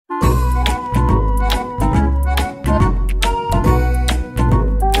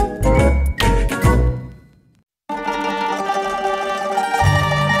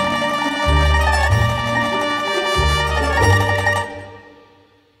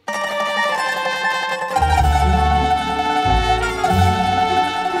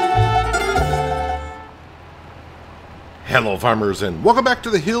Hello farmers and welcome back to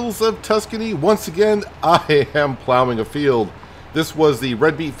the hills of Tuscany. Once again, I am plowing a field. This was the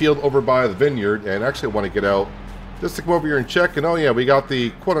red beet field over by the vineyard, and actually I want to get out just to come over here and check. And oh yeah, we got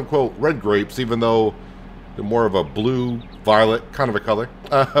the quote-unquote red grapes, even though they're more of a blue, violet kind of a color.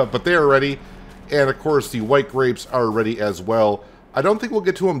 But they are ready, and of course the white grapes are ready as well. I don't think we'll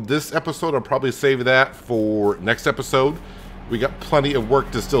get to them this episode. I'll probably save that for next episode. We got plenty of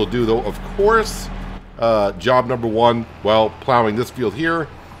work to still do though, of course. Job number one, well, plowing this field here.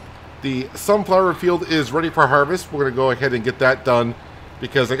 The sunflower field is ready for harvest. We're going to go ahead and get that done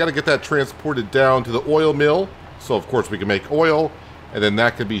because I got to get that transported down to the oil mill. So, of course, we can make oil, and then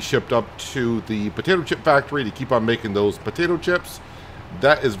that can be shipped up to the potato chip factory to keep on making those potato chips.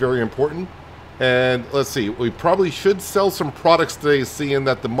 That is very important. And let's see, we probably should sell some products today, seeing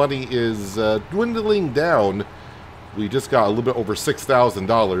that the money is dwindling down. We just got a little bit over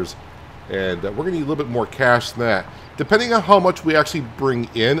 $6,000. And we're going to need a little bit more cash than that. Depending on how much we actually bring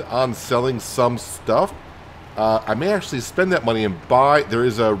in on selling some stuff, I may actually spend that money and buy. There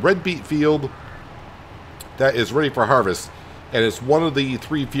is a red beet field that is ready for harvest. And it's one of the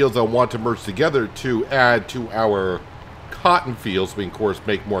 3 fields I want to merge together to add to our cotton fields. We can, of course,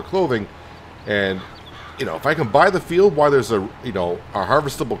 make more clothing. And, you know, if I can buy the field while there's a, you know, a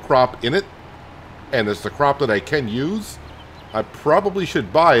harvestable crop in it, and it's the crop that I can use, I probably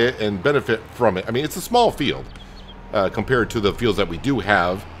should buy it and benefit from it. I mean, it's a small field compared to the fields that we do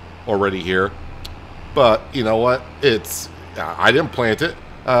have already here. But, you know what? It's... I didn't plant it.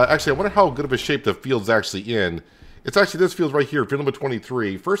 Actually, I wonder how good of a shape the field's actually in. It's actually this field right here, field number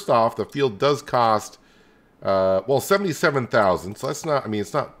 23. First off, the field does cost, well, $77,000. So that's not... I mean,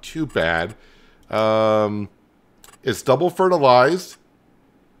 it's not too bad. It's double fertilized.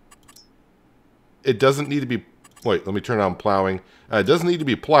 It doesn't need to be... Wait, let me turn on plowing. It doesn't need to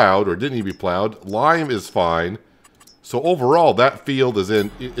be plowed, or didn't need to be plowed. Lime is fine. So overall, that field is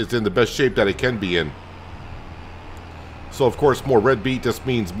in the best shape that it can be in. So of course, more red beet just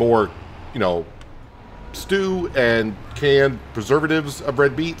means more, you know, stew and canned preservatives of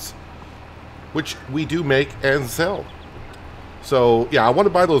red beets, which we do make and sell. So yeah, I want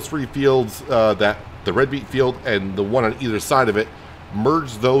to buy those 3 fields, that the red beet field and the one on either side of it,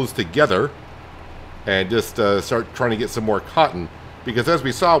 merge those together. And just start trying to get some more cotton. Because as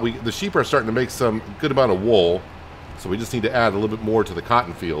we saw, the sheep are starting to make some good amount of wool. So we just need to add a little bit more to the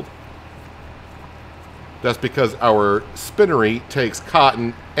cotton field. That's because our spinnery takes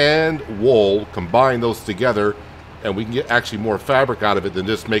cotton and wool, combine those together, and we can get actually more fabric out of it than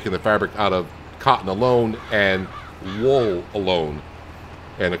just making the fabric out of cotton alone and wool alone.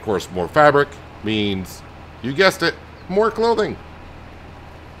 And of course, more fabric means, you guessed it, more clothing.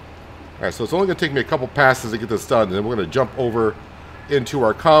 Alright, so it's only going to take me a couple passes to get this done, and then we're going to jump over into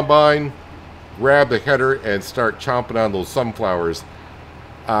our combine, grab the header, and start chomping on those sunflowers.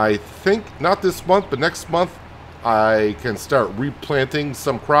 I think, not this month, but next month, I can start replanting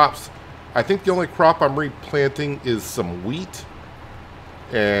some crops. I think the only crop I'm replanting is some wheat,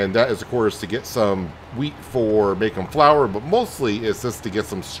 and that is, of course, to get some wheat for making flour, but mostly it's just to get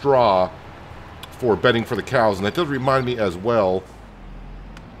some straw for bedding for the cows. And that does remind me as well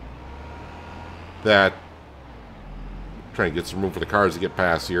that I'm trying to get some room for the cars to get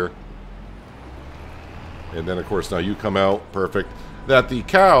past here. And then of course now you come out, perfect. That the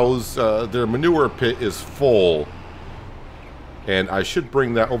cows, their manure pit is full, and I should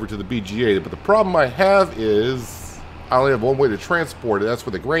bring that over to the BGA, but the problem I have is I only have one way to transport it. That's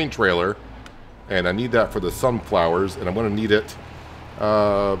for the grain trailer, and I need that for the sunflowers, and I'm going to need it,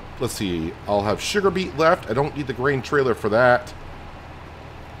 let's see, I'll have sugar beet left. I don't need the grain trailer for that.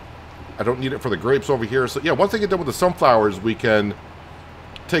 I don't need it for the grapes over here. So yeah, once I get done with the sunflowers, we can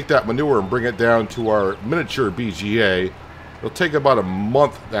take that manure and bring it down to our miniature BGA. It'll take about a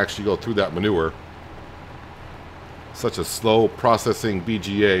month to actually go through that manure. Such a slow processing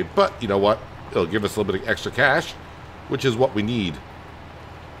BGA, but you know what? It'll give us a little bit of extra cash, which is what we need.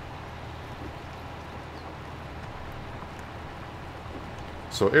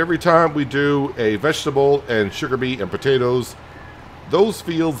 So every time we do a vegetable and sugar beet and potatoes, those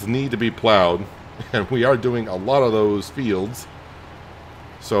fields need to be plowed, and we are doing a lot of those fields.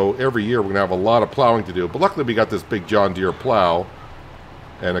 So every year we're going to have a lot of plowing to do. But luckily we got this big John Deere plow,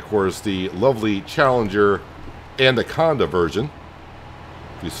 and of course the lovely Challenger Anaconda version.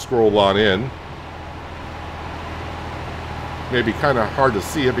 If you scroll on in, maybe kind of hard to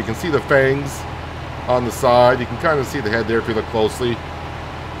see it, but you can see the fangs on the side. You can kind of see the head there if you look closely.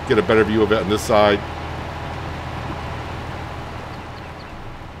 Get a better view of it on this side.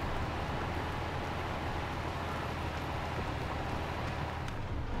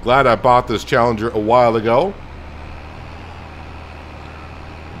 Glad I bought this Challenger a while ago.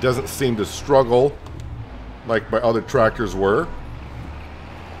 Doesn't seem to struggle like my other tractors were.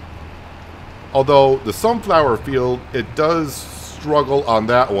 Although the sunflower field, it does struggle on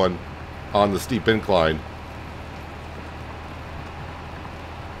that one, on the steep incline.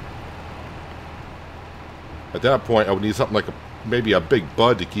 At that point, I would need something like maybe a big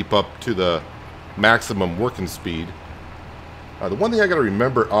bud to keep up to the maximum working speed. The one thing I got to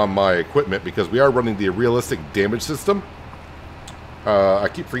remember on my equipment, because we are running the realistic damage system, I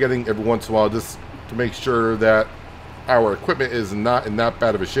keep forgetting every once in a while just to make sure that our equipment is not in that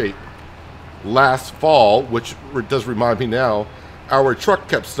bad of a shape. Last fall, which does remind me now, our truck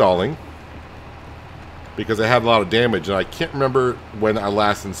kept stalling because it had a lot of damage, and I can't remember when I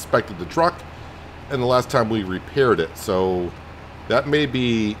last inspected the truck and the last time we repaired it, so that may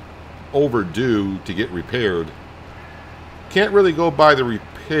be overdue to get repaired. Can't really go by the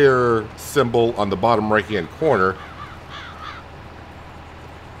repair symbol on the bottom right hand corner,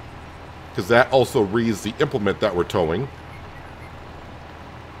 because that also reads the implement that we're towing.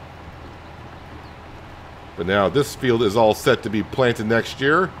 But now this field is all set to be planted next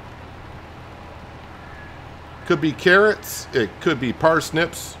year. Could be carrots, it could be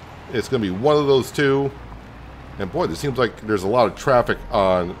parsnips. It's going to be one of those two. And boy, it seems like there's a lot of traffic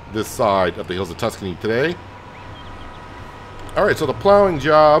on this side of the hills of Tuscany today. Alright, so the plowing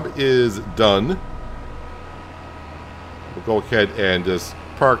job is done. We'll go ahead and just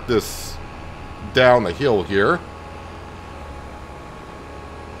park this down the hill here.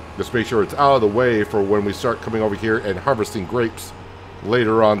 Just make sure it's out of the way for when we start coming over here and harvesting grapes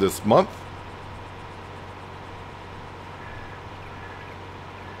later on this month.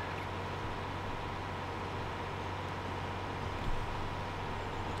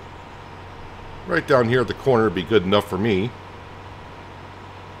 Right down here at the corner would be good enough for me.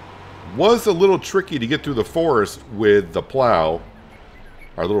 Was a little tricky to get through the forest with the plow,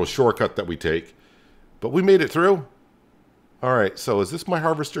 our little shortcut that we take, but we made it through. Alright, so is this my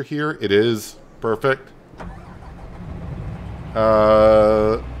harvester here? It is. Perfect.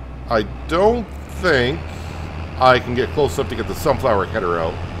 I don't think I can get close enough to get the sunflower header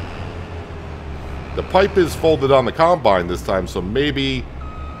out. The pipe is folded on the combine this time, so maybe...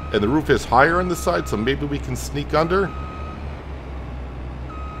 And the roof is higher on this side, so maybe we can sneak under.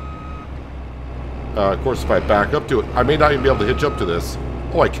 Of course, if I back up to it, I may not even be able to hitch up to this.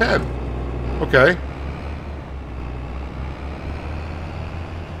 Oh, I can. Okay.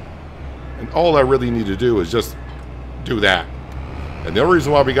 And all I really need to do is just do that. And the only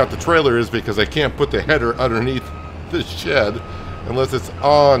reason why we got the trailer is because I can't put the header underneath the shed unless it's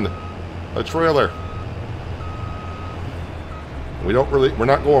on a trailer. We're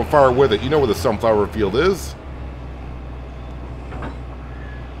not going far with it. You know where the sunflower field is.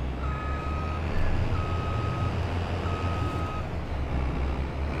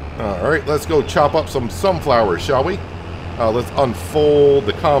 Alright, let's go chop up some sunflowers, shall we? Let's unfold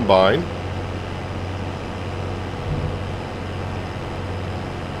the combine.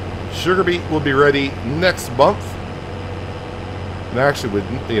 Sugar beet will be ready next month. And actually,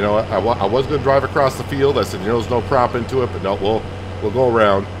 you know, I was going to drive across the field. I said, you know, there's no crop into it, but no, we'll go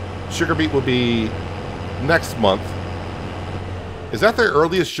around. Sugar beet will be next month. Is that the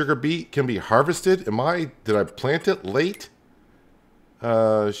earliest sugar beet can be harvested? Did I plant it late?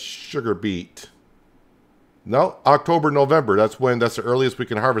 Sugar beet. No, October, November. That's the earliest we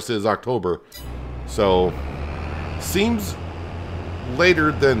can harvest it is October. So, seems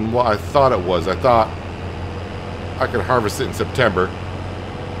later than what I thought it was. I thought I could harvest it in September.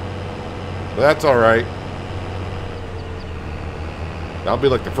 But that's alright. That'll be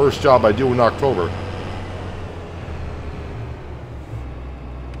like the first job I do in October.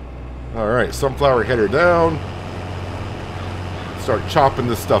 Alright, sunflower header down. Start chopping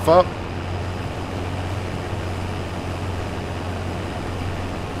this stuff up.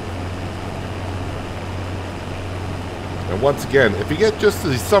 And once again, if you get just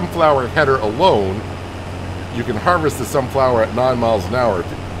the sunflower header alone, you can harvest the sunflower at 9 miles an hour.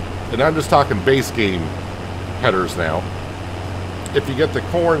 And I'm just talking base game headers now. If you get the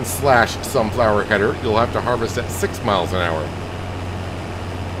corn / sunflower header, you'll have to harvest at 6 miles an hour.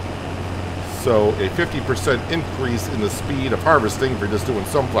 So a 50% increase in the speed of harvesting if you're just doing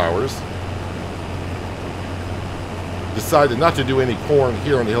sunflowers. Decided not to do any corn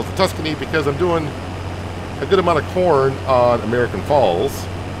here on the hills of Tuscany because I'm doing a good amount of corn on American Falls.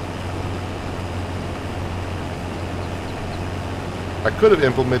 I could have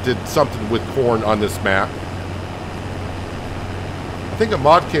implemented something with corn on this map. I think a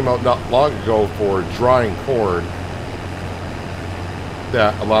mod came out not long ago for drying corn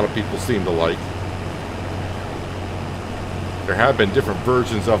that a lot of people seem to like. There have been different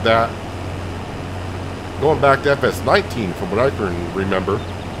versions of that, going back to FS19 from what I can remember.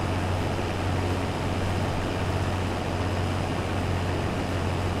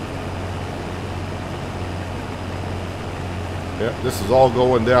 Yeah, this is all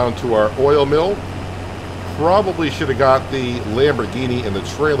going down to our oil mill. Probably should have got the Lamborghini in the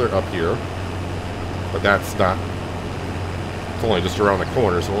trailer up here, but that's not. It's only just around the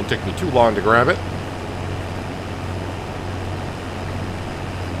corner, so it won't take me too long to grab it.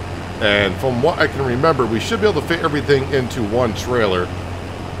 And from what I can remember, we should be able to fit everything into one trailer.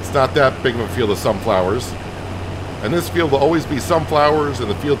 It's not that big of a field of sunflowers. And this field will always be sunflowers, and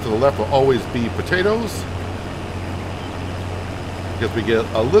the field to the left will always be potatoes. Because we get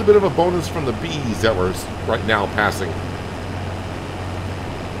a little bit of a bonus from the bees that we're right now passing.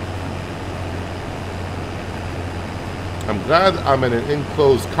 I'm glad I'm in an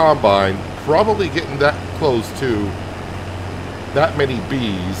enclosed combine, probably getting that close to that many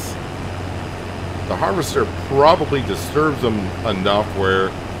bees. The harvester probably disturbs them enough where,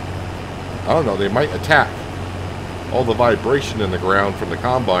 I don't know, they might attack all the vibration in the ground from the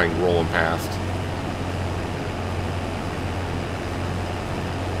combine rolling past.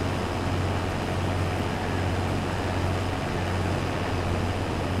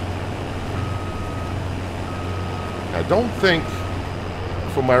 I don't think,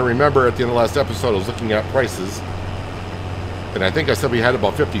 from what I remember at the end of the last episode, I was looking at prices, and I think I said we had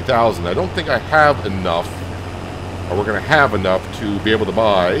about 50,000. I don't think I have enough, or we're going to have enough to be able to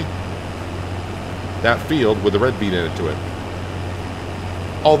buy that field with the red bean into it.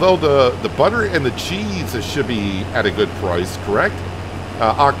 Although the butter and the cheese should be at a good price, correct?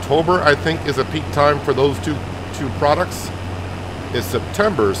 October, I think, is a peak time for those two products. It's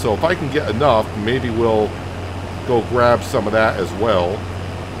September, so if I can get enough, maybe we'll go grab some of that as well.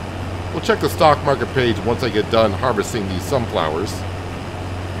 We'll check the stock market page once I get done harvesting these sunflowers.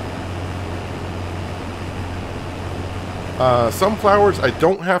 Sunflowers, I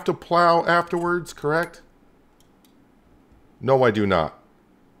don't have to plow afterwards, correct? No, I do not.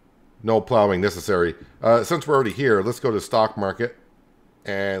 No plowing necessary. Since we're already here, let's go to stock market.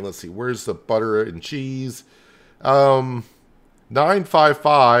 And let's see, where's the butter and cheese?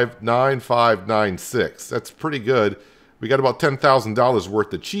 955, 9596. That's pretty good. We got about $10,000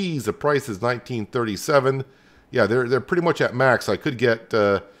 worth of cheese. The price is $19.37. Yeah, they're pretty much at max. I could get,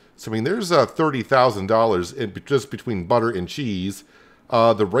 so I mean, there's $30,000 in just between butter and cheese.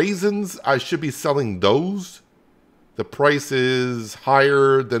 The raisins, I should be selling those. The price is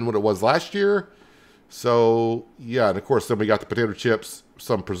higher than what it was last year. So, yeah, and of course, then we got the potato chips,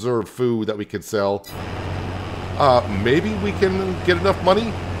 some preserved food that we could sell. Maybe we can get enough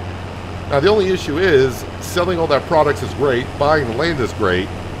money. Now, the only issue is selling all that products is great. Buying the land is great.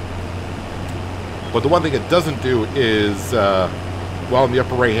 But the one thing it doesn't do is, well, in the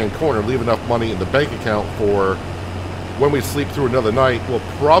upper right-hand corner, leave enough money in the bank account for when we sleep through another night. We'll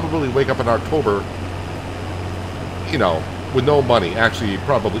probably wake up in October, you know, with no money. Actually,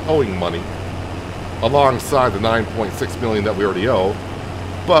 probably owing money alongside the $9.6 million that we already owe.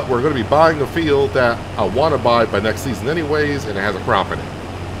 But we're going to be buying a field that I want to buy by next season anyways, and it has a crop in it.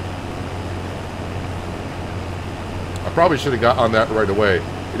 I probably should have got on that right away.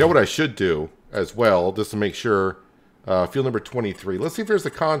 You know what I should do as well, just to make sure, field number 23. Let's see if there's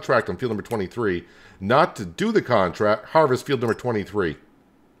a contract on field number 23. Not to do the contract, harvest field number 23.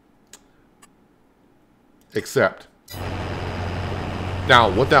 Accept. Now,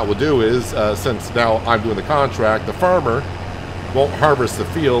 what that will do is, since now I'm doing the contract, the farmer won't harvest the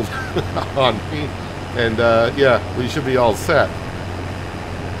field on me, and yeah, we should be all set.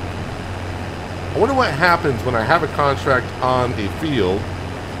 I wonder what happens when I have a contract on a field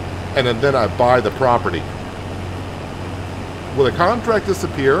and then I buy the property. Will the contract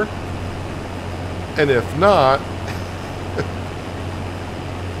disappear? And if not,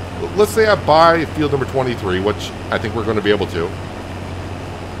 let's say I buy field number 23, which I think we're going to be able to,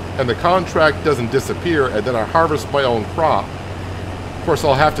 and the contract doesn't disappear, and then I harvest my own crop. Of course,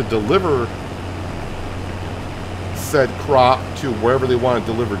 I'll have to deliver said crop to wherever they want it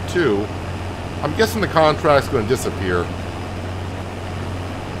delivered to. I'm guessing the contract's going to disappear.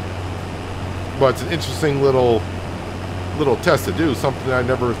 But it's an interesting little test to do, something I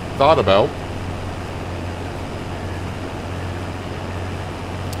never thought about.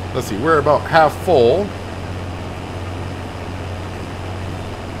 Let's see, we're about half full.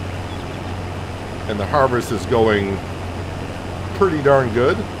 And the harvest is going pretty darn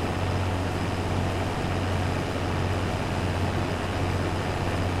good.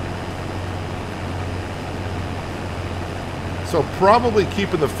 So probably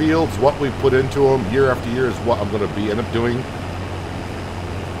keeping the fields, what we put into them year after year is what I'm going to end up doing.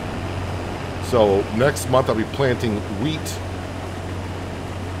 So next month I'll be planting wheat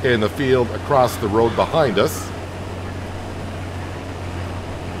in the field across the road behind us.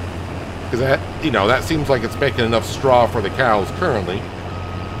 Because that, you know, that seems like it's making enough straw for the cows currently.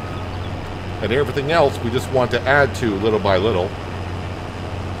 And everything else we just want to add to little by little.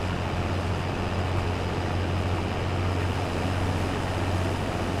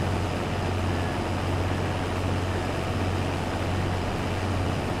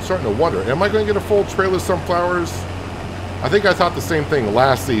 Starting to wonder, am I going to get a full trailer of sunflowers? I think I thought the same thing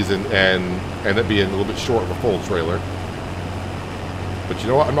last season and ended up being a little bit short of a full trailer. But you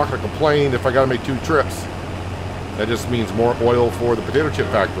know what? I'm not going to complain if I got to make 2 trips. That just means more oil for the potato chip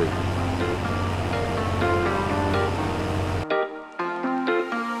factory.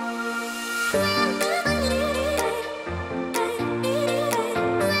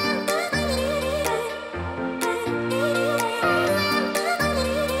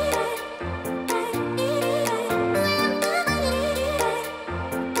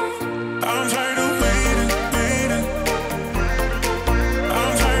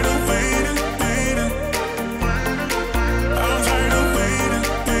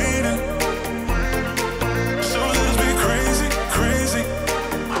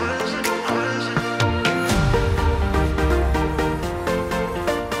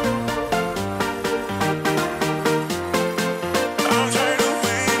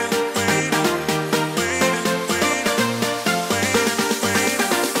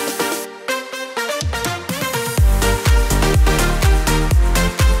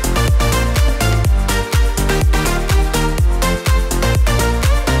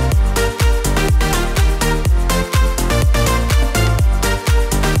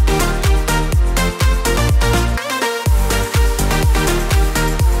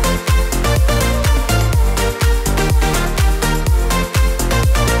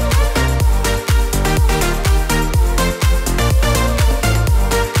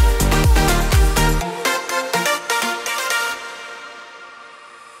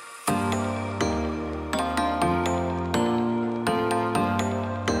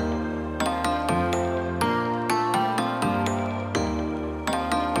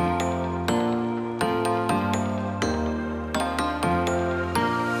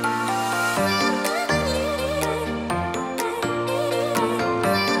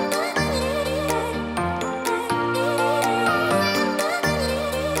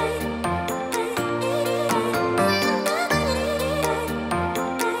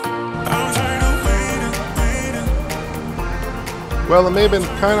 Well, it may have been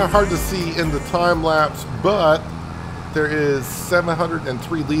kind of hard to see in the time lapse, but there is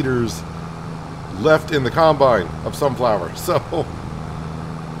 703 liters left in the combine of sunflower. So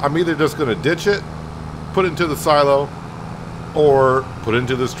I'm either just going to ditch it, put it into the silo, or put it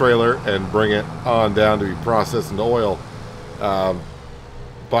into this trailer and bring it on down to be processed into oil.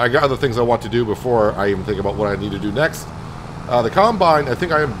 But I got other things I want to do before I even think about what I need to do next. The combine, I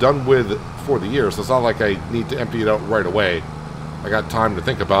think I am done with for the year, so it's not like I need to empty it out right away. I got time to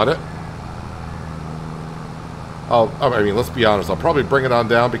think about it. I mean, let's be honest, I'll probably bring it on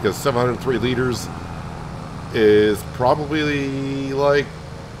down because 703 liters is probably like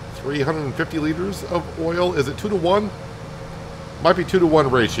 350 liters of oil. Is it 2 to 1? Might be 2 to 1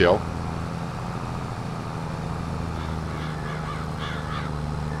 ratio.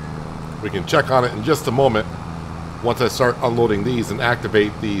 We can check on it in just a moment once I start unloading these and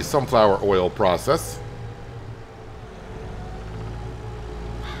activate the sunflower oil process.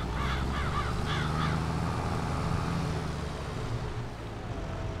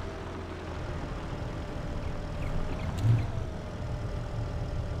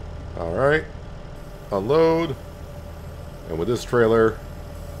 Alright, unload, and with this trailer,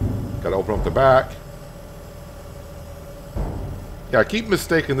 gotta open up the back. Yeah, I keep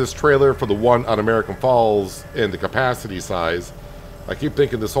mistaking this trailer for the one on American Falls in the capacity size. I keep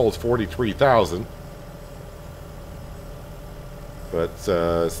thinking this holds 43,000. But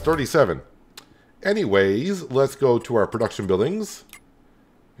it's 37. Anyways, let's go to our production buildings.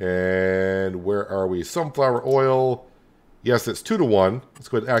 And where are we? Sunflower oil. Yes, it's 2 to 1. Let's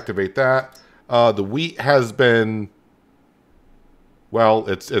go ahead and activate that. The wheat has been, well,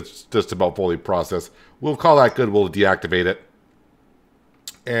 it's just about fully processed. We'll call that good. We'll deactivate it.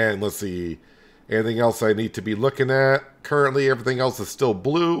 And let's see, anything else I need to be looking at? Currently, everything else is still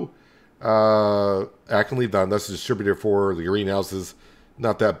blue. I can leave that. That's a distributor for the greenhouses.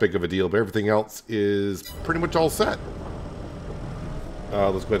 Not that big of a deal, but everything else is pretty much all set.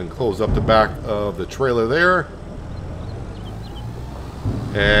 Let's go ahead and close up the back of the trailer there.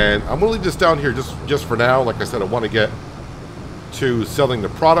 And I'm going to leave this down here just for now. Like I said, I want to get to selling the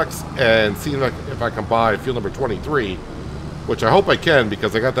products and seeing if I can buy field number 23, which I hope I can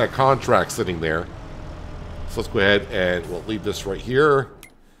because I got that contract sitting there. So let's go ahead and we'll leave this right here.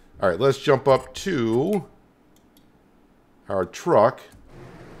 All right, let's jump up to our truck.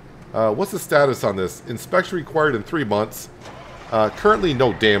 What's the status on this? Inspection required in 3 months. Currently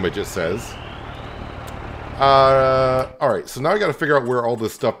no damage, it says. Alright, so now I got to figure out where all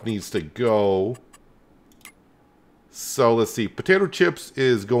this stuff needs to go. So let's see. Potato chips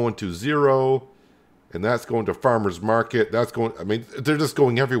is going to 0. And that's going to farmer's market. That's going, I mean, they're just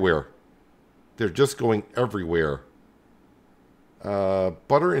going everywhere. They're just going everywhere.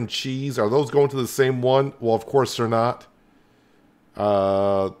 Butter and cheese, are those going to the same one? Well, of course they're not.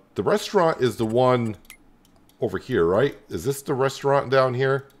 The restaurant is the one over here, right? Is this the restaurant down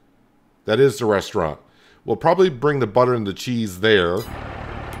here? That is the restaurant. We'll probably bring the butter and the cheese there.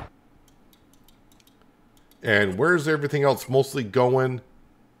 And where's everything else mostly going?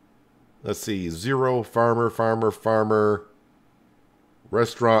 Let's see. 0, farmer, farmer, farmer.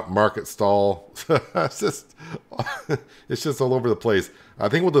 Restaurant, market stall. it's just all over the place. I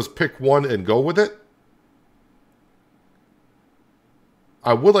think we'll just pick one and go with it.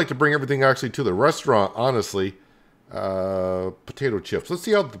 I would like to bring everything actually to the restaurant, honestly. Potato chips. Let's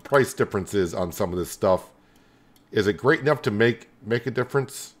see how the price difference is on some of this stuff. Is it great enough to make a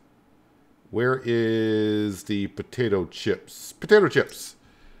difference? Where is the potato chips? Potato chips.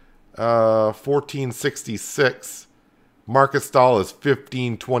 14.66. Market stall is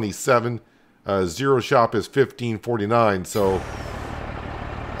 15.27. Zero shop is 15.49. So,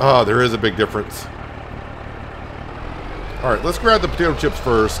 there is a big difference. All right, let's grab the potato chips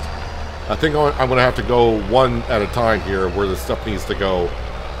first. I think I'm going to have to go one at a time here where the stuff needs to go.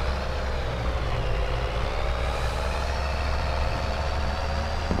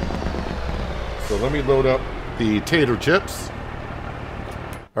 So let me load up the tater chips.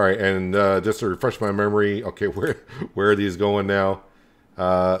 All right, and just to refresh my memory, okay, where are these going now?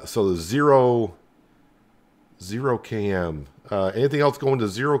 So the 0 km. Anything else going to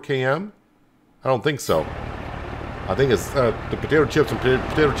 0 km? I don't think so. I think it's the potato chips and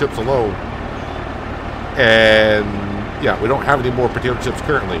potato chips alone. And yeah, we don't have any more potato chips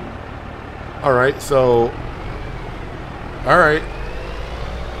currently. All right, so all right,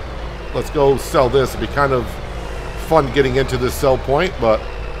 let's go sell this. It'll be kind of fun getting into this sell point, but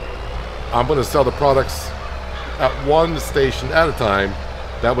I'm going to sell the products at one station at a time.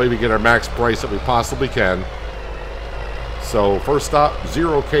 That way we get our max price that we possibly can. So first stop,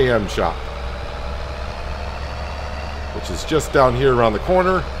 0 km shop, which is just down here around the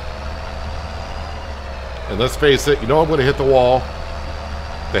corner. And let's face it, you know I'm going to hit the wall,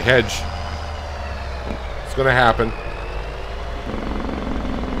 the hedge. It's going to happen.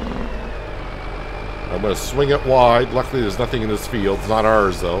 I'm going to swing it wide. Luckily there's nothing in this field. It's not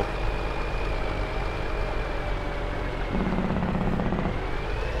ours though.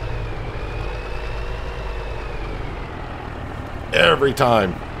 Every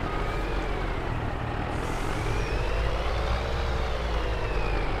time.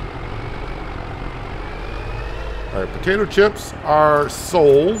 All right, potato chips are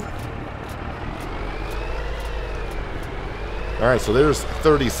sold. All right, so there's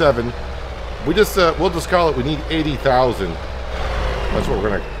 37. We just we'll just call it. We need 80,000. That's what we're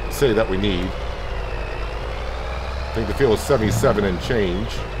gonna say that we need. I think the field was 77 and change.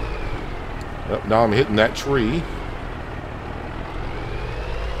 Yep, now I'm hitting that tree.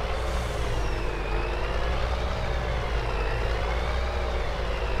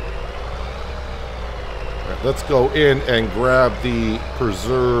 Let's go in and grab the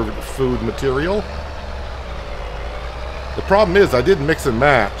preserved food material. The problem is I didn't mix and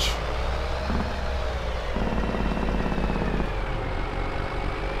match.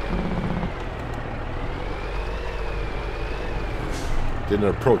 Didn't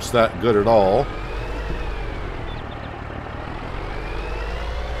approach that good at all.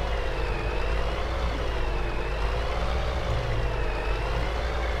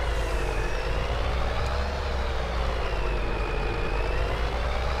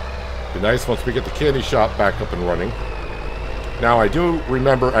 Nice once we get the candy shop back up and running. Now I do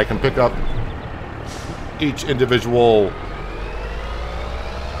remember I can pick up each individual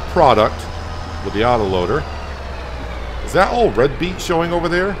product with the autoloader. Is that all red beet showing over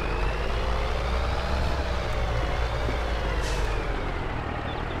there?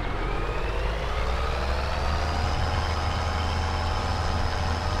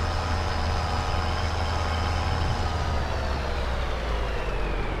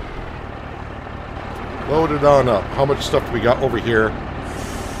 Load it on up. How much stuff do we got over here?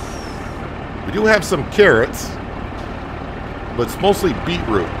 We do have some carrots, but it's mostly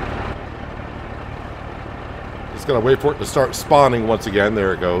beetroot. Just gotta wait for it to start spawning once again.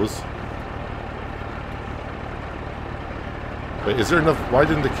 There it goes. Wait, is there enough? Why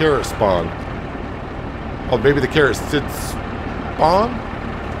didn't the carrot spawn? Oh, maybe the carrots did spawn?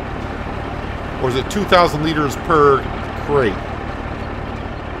 Or is it 2,000 liters per crate?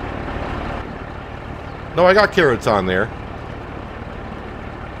 No, I got carrots on there.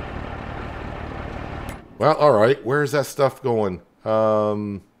 Well, alright. Where's that stuff going?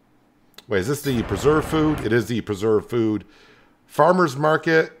 Wait, is this the preserved food? It is the preserved food. Farmer's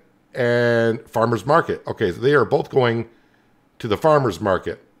Market and Farmer's Market. Okay, so they are both going to the Farmer's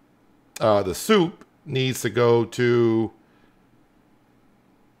Market. The soup needs to go to,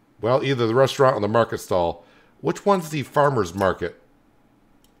 well, either the restaurant or the market stall. Which one's the Farmer's Market?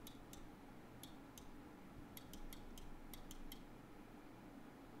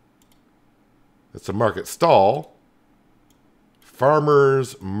 It's a market stall.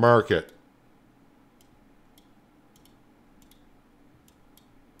 Farmer's Market.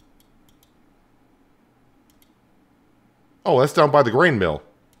 Oh, that's down by the grain mill.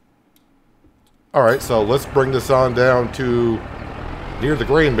 Alright, so let's bring this on down to near the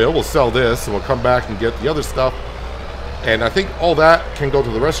grain mill. We'll sell this and we'll come back and get the other stuff. And I think all that can go to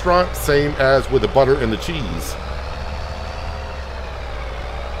the restaurant, same as with the butter and the cheese.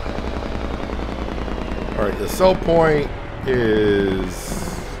 Alright, the sell point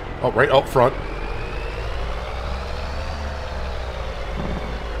is right out front.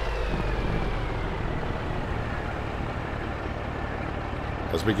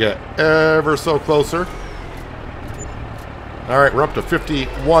 As we get ever so closer. Alright, we're up to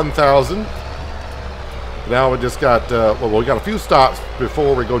 51,000. Now we just got, well, we got a few stops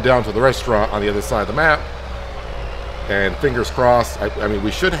before we go down to the restaurant on the other side of the map. And fingers crossed, I mean, we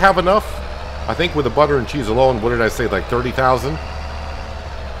should have enough. I think with the butter and cheese alone, what did I say, like 30,000?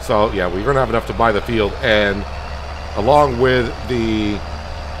 So, yeah, we're going to have enough to buy the field. And along with the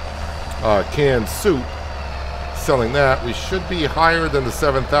canned soup, selling that, we should be higher than the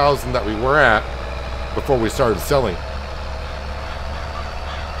 7,000 that we were at before we started selling.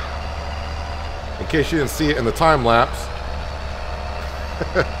 In case you didn't see it in the time lapse,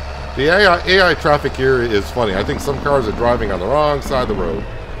 the AI traffic here is funny. I think some cars are driving on the wrong side of the road.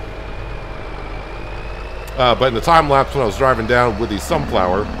 But in the time lapse when I was driving down with the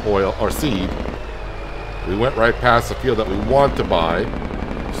sunflower oil or seed, we went right past the field that we want to buy.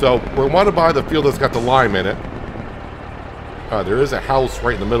 So we want to buy the field that's got the lime in it. There is a house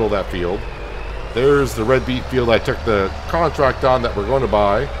right in the middle of that field. There's the red beet field I took the contract on that we're going to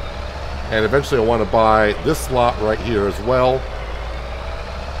buy. And eventually I want to buy this lot right here as well.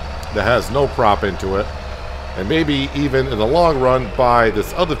 That has no crop into it. And maybe even in the long run buy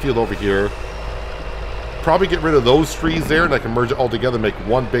this other field over here. Probably get rid of those trees there and I can merge it all together and make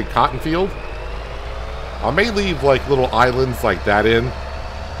one big cotton field. I may leave like little islands like that in.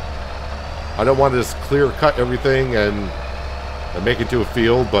 I don't want to just clear cut everything and make it to a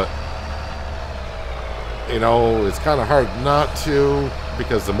field, but you know, it's kind of hard not to,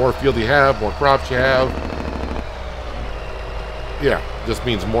 because the more field you have, more crops you have. Yeah, just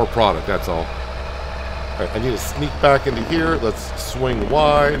means more product, that's all. All right, I need to sneak back into here. Let's swing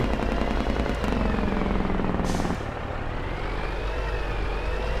wide.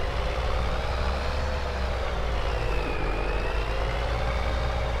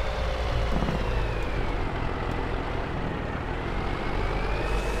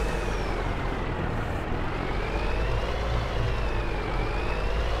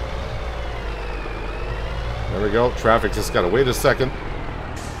 There we go. Traffic just got to wait a second.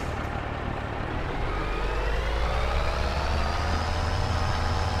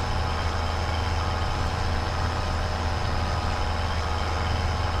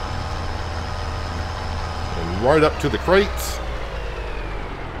 And right up to the crates. I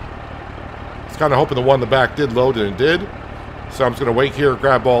was kind of hoping the one in the back did load, and it did. So I'm just going to wait here,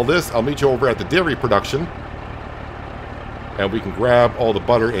 grab all this. I'll meet you over at the dairy production. And we can grab all the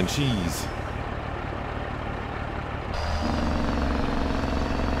butter and cheese.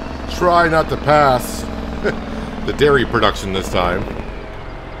 Try not to pass the dairy production this time.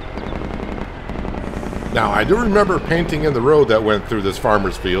 Now, I do remember painting in the road that went through this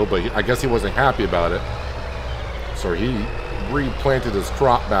farmer's field, but I guess he wasn't happy about it. So he replanted his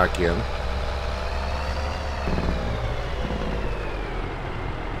crop back in.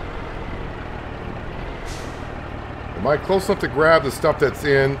 Am I close enough to grab the stuff that's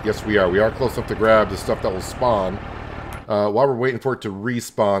in? Yes, we are. We are close enough to grab the stuff that will spawn. While we're waiting for it to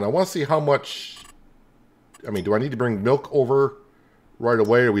respawn, I want to see how much... I mean, do I need to bring milk over right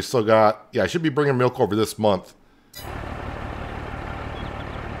away. We still got... Yeah, I should be bringing milk over this month.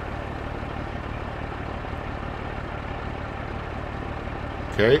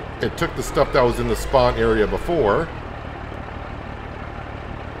 Okay, it took the stuff that was in the spawn area before.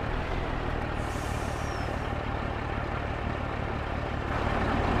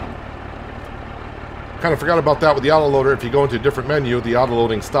 Kind of forgot about that with the autoloader. If you go into a different menu, the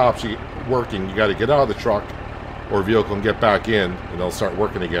autoloading stops working. You got to get out of the truck or vehicle and get back in, and they'll start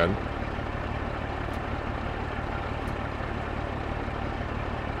working again.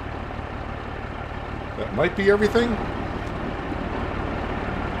 That might be everything.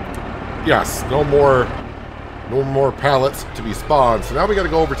 Yes, no more pallets to be spawned. So now we got to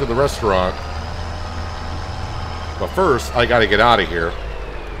go over to the restaurant. But first, I got to get out of here.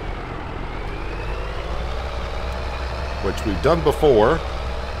 Which we've done before.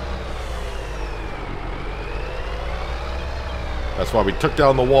 That's why we took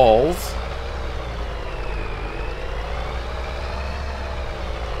down the walls.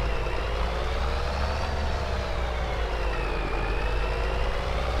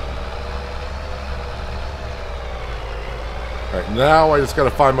 Alright, now I just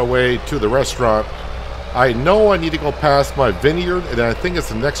gotta find my way to the restaurant. I know I need to go past my vineyard, and I think it's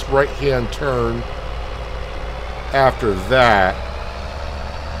the next right-hand turn after that.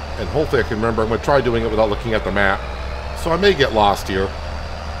 And hopefully I can remember. I'm going to try doing it without looking at the map. So I may get lost here.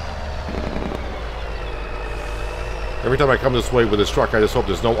 Every time I come this way with this truck, I just hope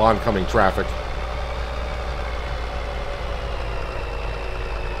there's no oncoming traffic.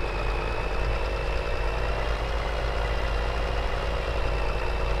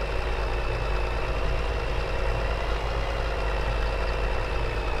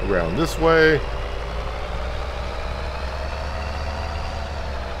 Around this way.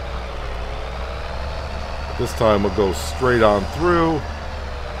 This time we'll go straight on through.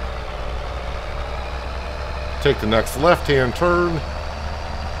 Take the next left-hand turn.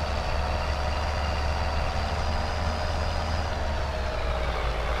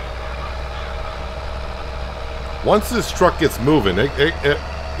 Once this truck gets moving,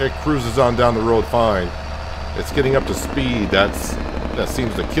 it cruises on down the road fine. It's getting up to speed. That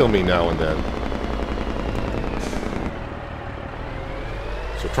seems to kill me now and then.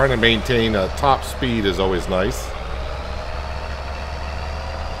 So trying to maintain a top speed is always nice.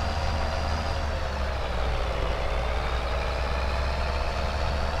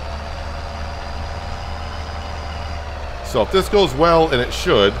 So if this goes well, and it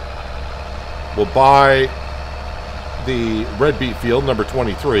should, we'll buy the red beet field, number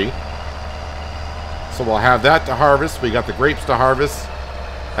 23. So we'll have that to harvest. We got the grapes to harvest.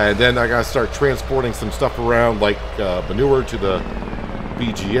 And then I gotta start transporting some stuff around, like manure to the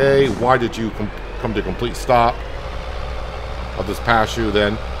BGA. Why did you come to complete stop? I'll just pass you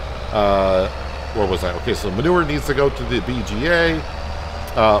then. Where was I? Okay, so manure needs to go to the BGA.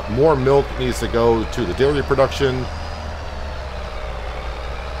 More milk needs to go to the dairy production.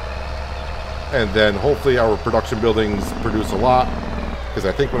 And then hopefully our production buildings produce a lot. Because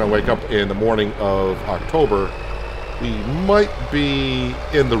I think when I wake up in the morning of October, we might be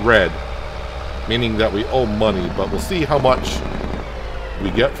in the red. Meaning that we owe money. But we'll see how much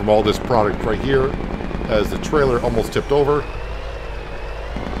we get from all this product right here. As the trailer almost tipped over.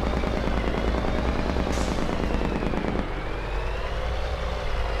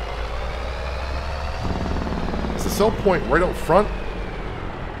 Is the sell point right out front?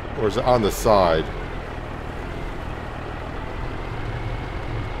 Or is it on the side?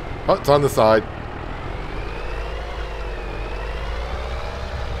 Oh, it's on the side.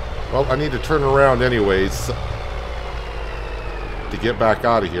 Well, I need to turn around anyways to get back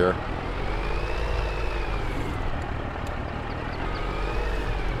out of here.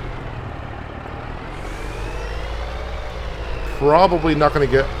 Probably not going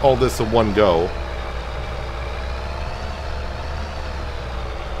to get all this in one go.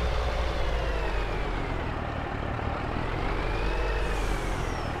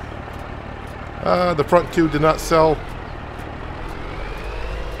 The front two did not sell.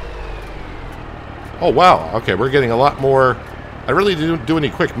 Oh, wow. Okay, we're getting a lot more. I really didn't do any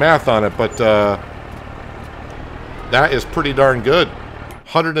quick math on it, but that is pretty darn good.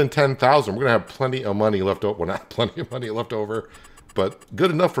 110,000. We're going to have plenty of money left over. Well, not plenty of money left over, but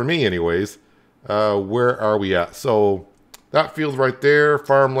good enough for me anyways. Where are we at? So that field right there,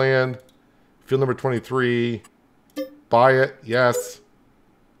 farmland, field number 23. Buy it, yes.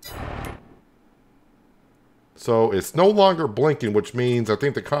 So it's no longer blinking, which means I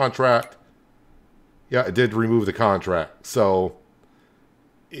think the contract, yeah, it did remove the contract. So,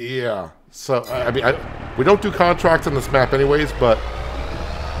 yeah. So, I mean, we don't do contracts on this map anyways, but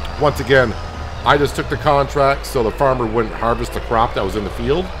Once again, I just took the contract so the farmer wouldn't harvest the crop that was in the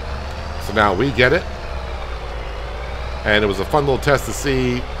field. So now we get it. And it was a fun little test to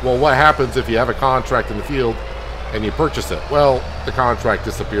see, well, what happens if you have a contract in the field and you purchase it? Well, the contract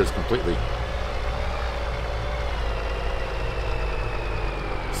disappears completely.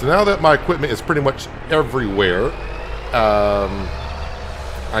 So now that my equipment is pretty much everywhere,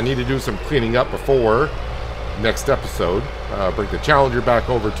 I need to do some cleaning up before next episode. Bring the Challenger back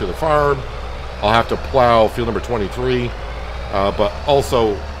over to the farm. I'll have to plow field number 23, but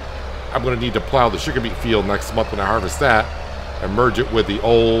also I'm going to need to plow the sugar beet field next month when I harvest that and merge it with the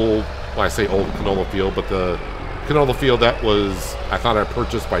old, well, I say old canola field, but the canola field that was, I thought I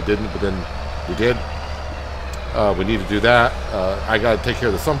purchased, but I didn't, but then we did. We need to do that. I got to take care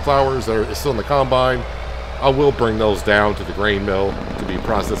of the sunflowers that are still in the combine. I will bring those down to the grain mill to be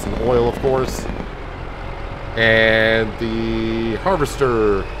processed in oil, of course. And the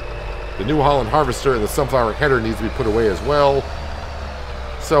harvester, the New Holland harvester and the sunflower header needs to be put away as well.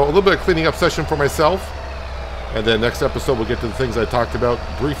 So a little bit of cleaning up session for myself. And then next episode we'll get to the things I talked about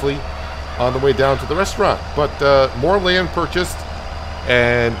briefly on the way down to the restaurant. But more land purchased,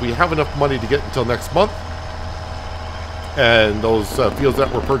 and we have enough money to get until next month. And those fields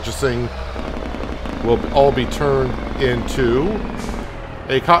that we're purchasing will all be turned into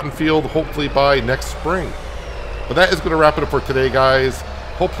a cotton field, hopefully by next spring. But that is going to wrap it up for today, guys.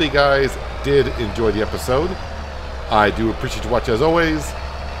 Hopefully you guys did enjoy the episode. I do appreciate your watch as always.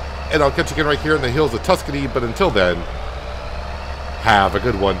 And I'll catch you again right here in the hills of Tuscany. But until then, have a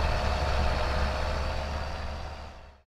good one.